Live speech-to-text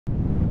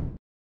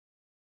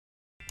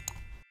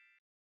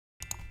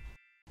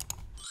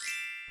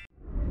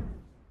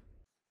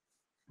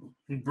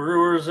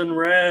Brewers and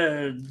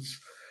Reds.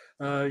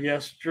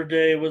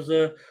 Yesterday was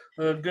a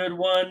good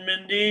one,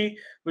 Mindy,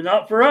 but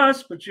not for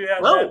us. But you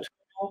had that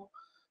total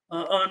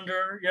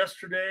under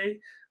yesterday.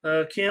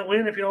 Can't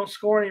win if you don't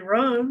score any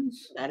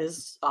runs. That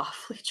is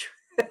awfully true.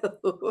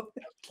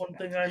 That's one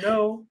thing I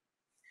know.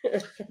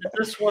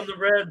 This one, the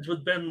Reds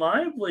with Ben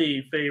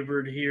Lively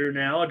favored here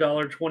now,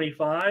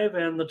 $1.25,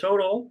 and the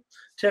total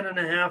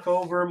 10.5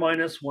 over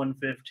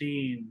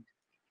 -115.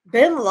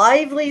 Ben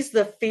Lively's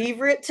the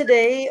favorite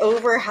today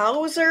over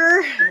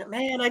Hauser.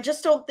 Man, I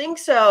just don't think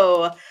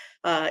so.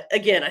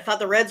 Again, I thought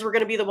the Reds were going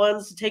to be the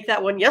ones to take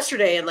that one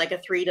yesterday in like a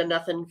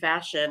 3-0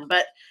 fashion,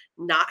 but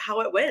not how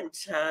it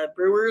went.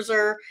 Brewers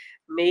are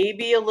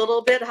maybe a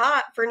little bit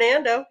hot.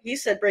 Fernando, he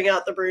said, bring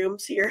out the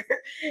brooms here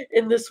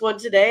in this one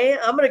today.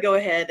 I'm going to go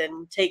ahead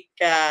and take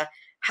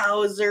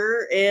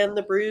Hauser and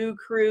the Brew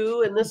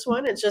Crew in this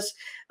one. It's just,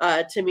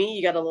 to me,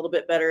 you got a little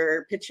bit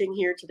better pitching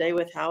here today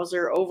with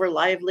Hauser over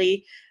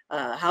Lively.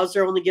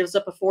 Hauser only gives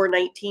up a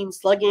 419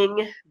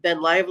 slugging.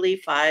 Ben Lively,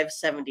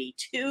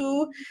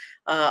 572.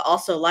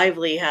 Also,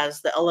 Lively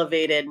has the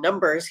elevated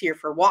numbers here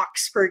for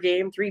walks per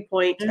game,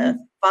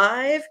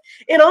 3.5.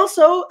 And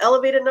also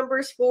elevated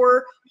numbers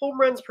for home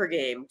runs per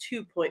game,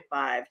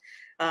 2.5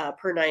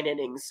 per 9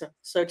 innings.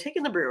 So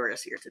taking the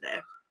Brewers here today.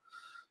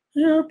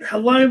 Yeah,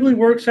 Lively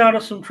works out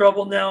of some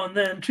trouble now and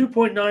then.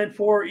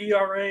 2.94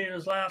 ERA in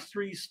his last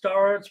 3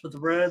 starts, but the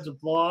Reds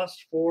have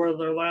lost 4 of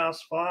their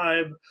last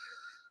 5.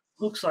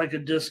 Looks like a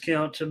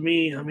discount to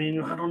me. I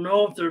mean, I don't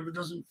know if it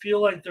doesn't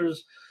feel like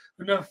there's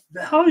enough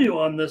value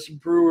on this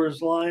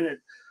Brewers line at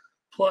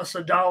plus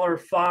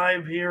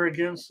 $1.05 here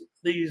against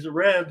these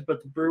Reds,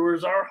 but the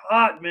Brewers are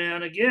hot,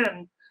 man.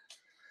 Again,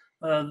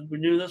 we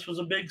knew this was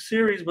a big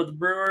series, but the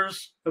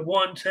Brewers have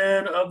won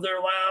 10 of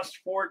their last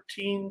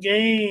 14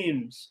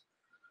 games.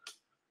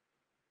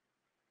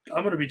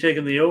 I'm going to be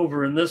taking the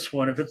over in this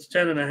one. If it's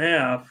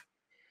 10.5,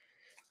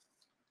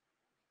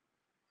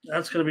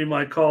 that's going to be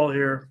my call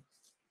here.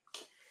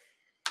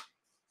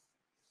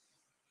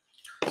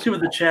 See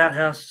what the chat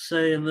has to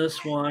say in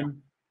this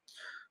one.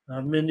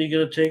 Mindy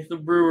going to take the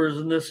Brewers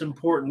in this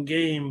important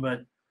game,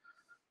 but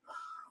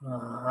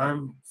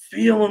I'm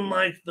feeling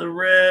like the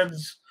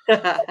Reds.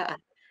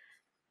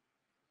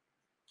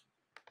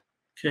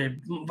 Okay,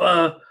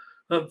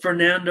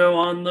 Fernando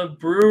on the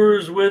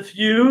Brewers with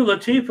you.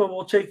 Latifa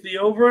will take the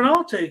over, and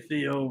I'll take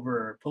the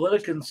over.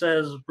 Politican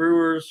says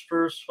Brewers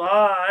first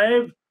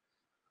 5.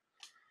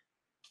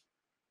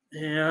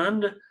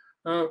 And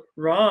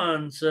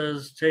Ron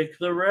says take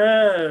the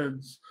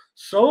Reds.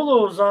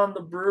 Solo's on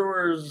the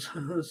Brewers,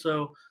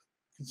 so you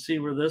can see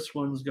where this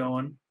one's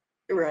going.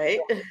 Right.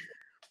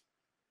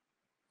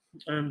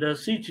 And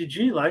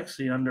CTG likes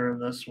the under in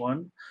this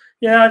one.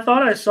 Yeah, I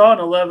thought I saw an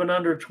 11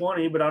 under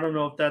 20, but I don't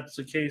know if that's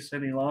the case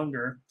any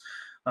longer.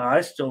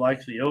 I still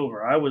like the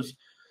over. I was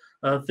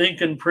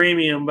thinking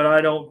premium, but I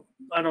don't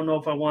know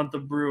if I want the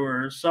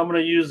Brewers. So I'm going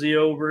to use the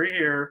over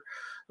here.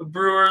 The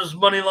Brewers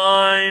money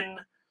line.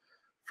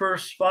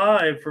 First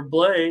 5 for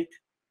Blake.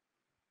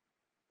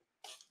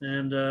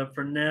 And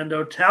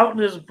Fernando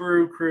touting his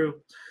Brew Crew.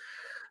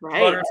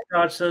 Right.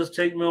 Butterscotch says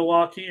take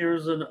Milwaukee.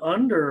 Here's an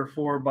under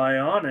for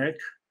Bionic.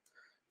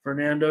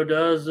 Fernando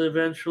does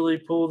eventually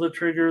pull the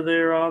trigger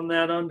there on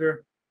that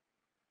under.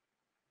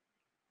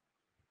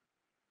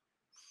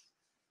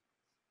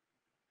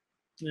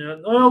 Yeah.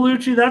 Oh,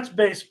 Lucci, that's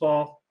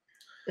baseball.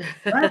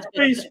 That's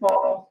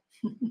baseball.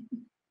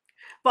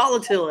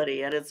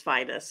 Volatility at its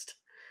finest.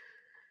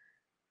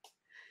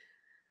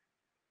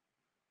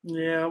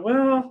 Yeah,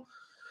 well,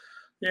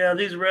 yeah,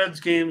 these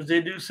Reds games,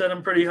 they do set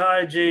them pretty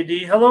high,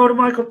 JD. Hello to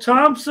Michael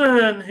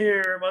Thompson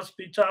here. Must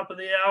be top of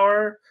the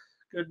hour.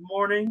 Good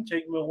morning.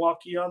 Take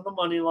Milwaukee on the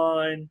money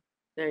line.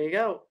 There you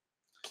go.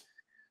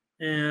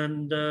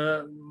 And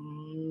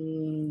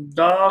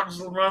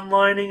dogs run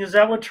lining. Is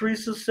that what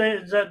Teresa's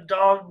saying? Is that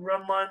dog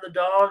run line the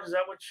dog? Is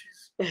that what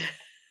she's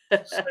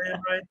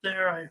saying right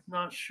there? I'm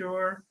not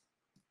sure.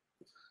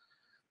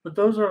 But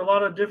those are a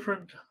lot of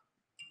different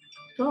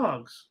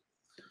dogs.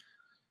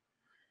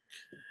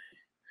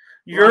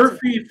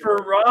 Yurfie for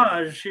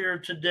Raj here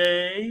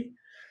today.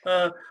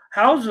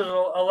 Hauser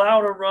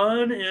allowed a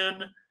run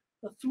in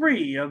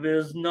 3 of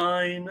his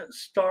 9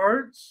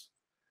 starts,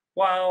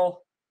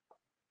 while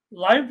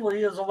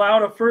Lively has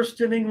allowed a first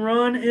inning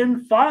run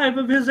in 5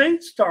 of his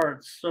 8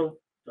 starts. So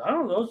I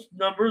don't know, those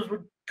numbers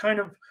would kind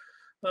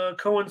of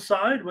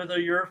coincide with a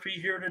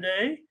Yurfie here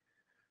today.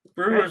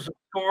 Brewers have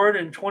scored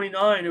in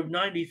 29 of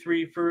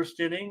 93 first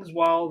innings,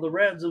 while the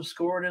Reds have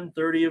scored in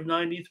 30 of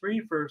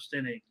 93 first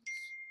innings.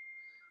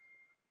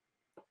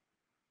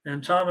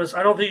 And Thomas,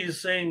 I don't think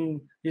he's saying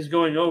he's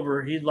going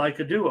over. He'd like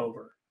a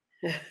do-over.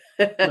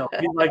 No,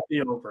 he'd like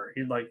the over.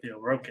 He'd like the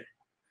over. Okay.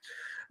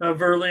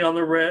 Verley on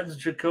the Reds.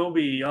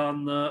 Jacoby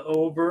on the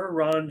over.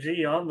 Ron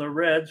G on the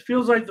Reds.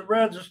 Feels like the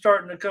Reds are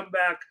starting to come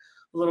back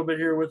a little bit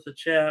here with the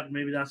chat.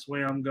 Maybe that's the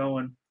way I'm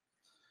going.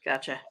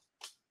 Gotcha.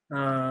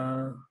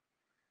 All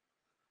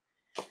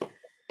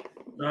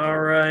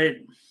right.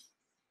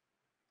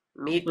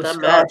 Meet the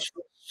match.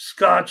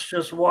 Scotch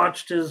just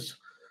watched his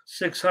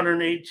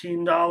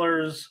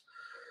 $618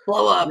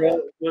 Blow up.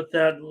 with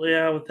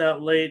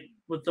that late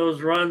with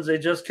those runs. They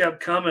just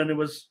kept coming. It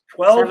was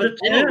 12 to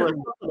 10. Was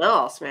something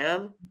else,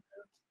 man.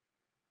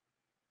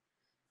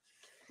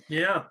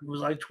 Yeah, it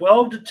was like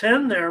 12 to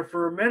 10 there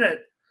for a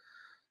minute.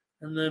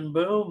 And then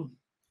boom,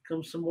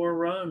 comes some more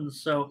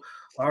runs. So,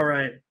 all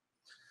right.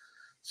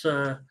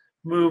 So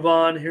move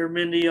on here,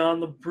 Mindy,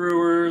 on the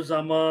Brewers.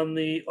 I'm on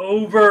the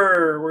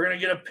over. We're going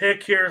to get a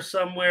pick here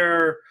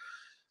somewhere.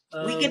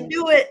 We can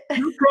do it.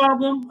 No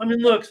problem. I mean,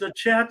 look, the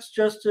chat's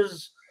just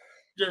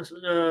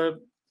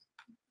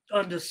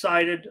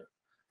undecided.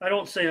 I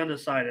don't say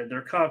undecided.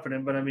 They're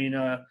confident, but I mean,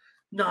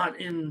 not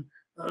in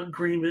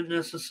agreement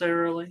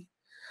necessarily.